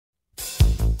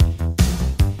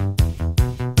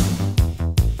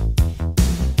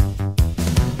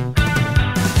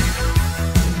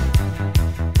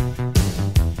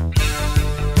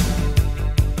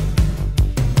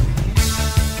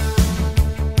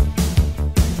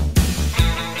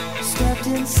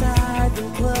inside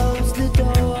and closed the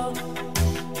door.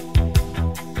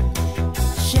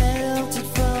 Sheltered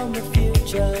from the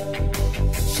future,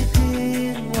 she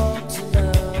didn't want to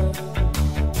know.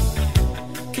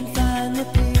 Can find the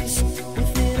peace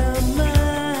within her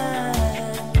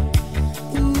mind.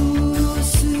 Ooh,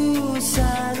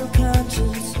 suicidal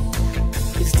conscience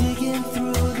is digging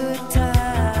through the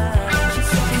time. She's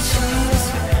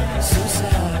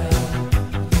suicidal.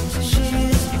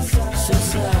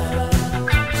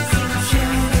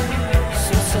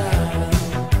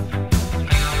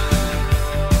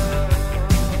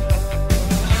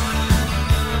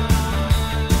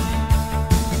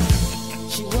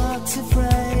 She walks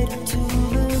afraid into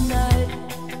the night,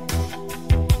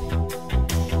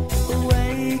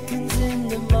 awakens in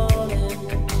the morning,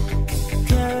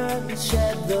 curtains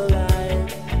shed the light,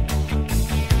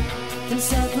 and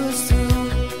suffers through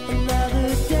another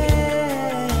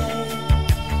day.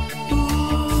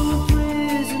 Ooh,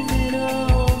 prison in her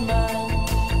own mind,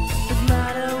 with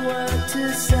not a word to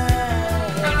say.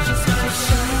 She's so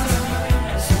sad.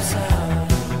 She's so sad.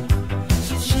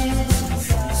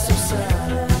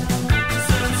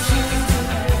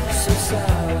 So sad.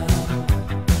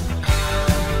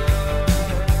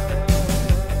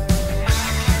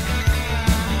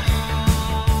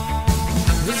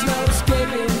 There's no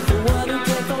escaping the one who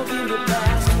can't forgive the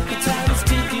past. The time is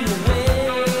ticking away,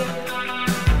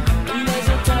 and there's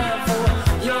no time for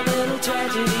your little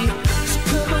tragedy. So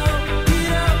come on,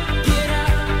 get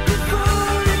out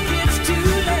before it gets too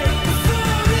late.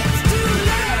 Before it's too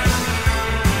late.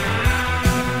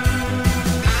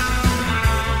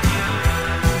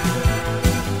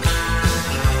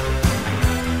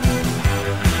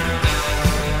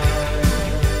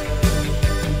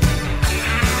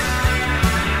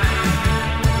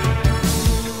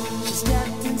 She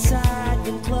stepped inside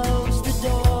and closed the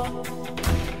door,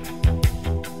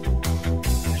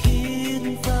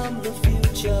 hidden from the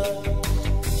future.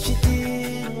 She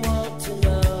didn't want to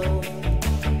know,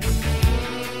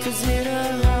 'cause in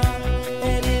her heart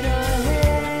and in her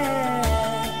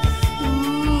head,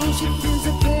 ooh, she